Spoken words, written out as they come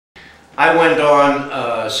I went on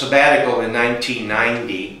a sabbatical in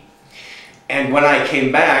 1990, and when I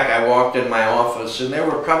came back, I walked in my office, and there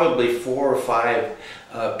were probably 4 or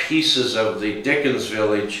 5 pieces of the Dickens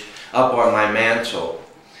Village up on my mantle.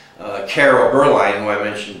 Carol Berline, who I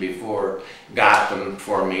mentioned before, got them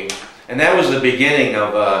for me, and that was the beginning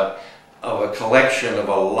of a collection of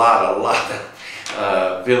a lot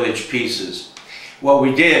of village pieces. What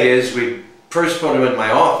we did is we first put them in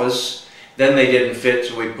my office, then they didn't fit,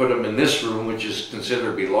 so we put them in this room, which is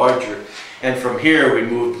considerably larger, and from here we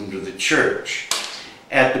moved them to the church.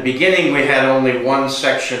 At the beginning we had only one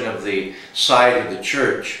section of the side of the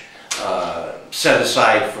church set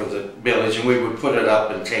aside for the village, and we would put it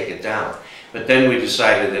up and take it down. But then we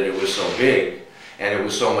decided that it was so big and it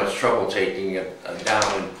was so much trouble taking it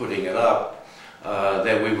down and putting it up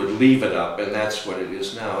that we would leave it up, and that's what it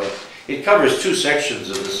is now. It covers 2 sections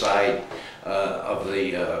of the side of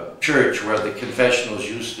the church where the confessionals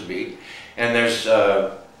used to be, and there's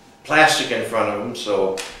plastic in front of them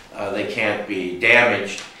so they can't be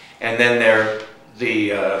damaged, and then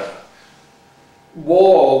the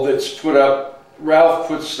wall that's put up, Ralph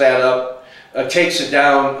puts that up, takes it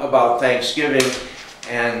down about Thanksgiving,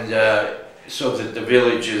 and so that the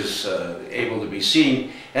village is able to be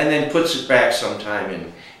seen, and then puts it back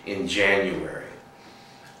sometime in January.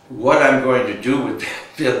 What I'm going to do with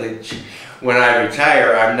that village when I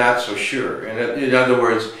retire, I'm not so sure. In other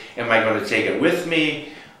words, am I going to take it with me,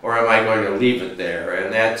 or am I going to leave it there?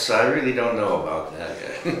 And I really don't know about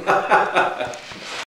that.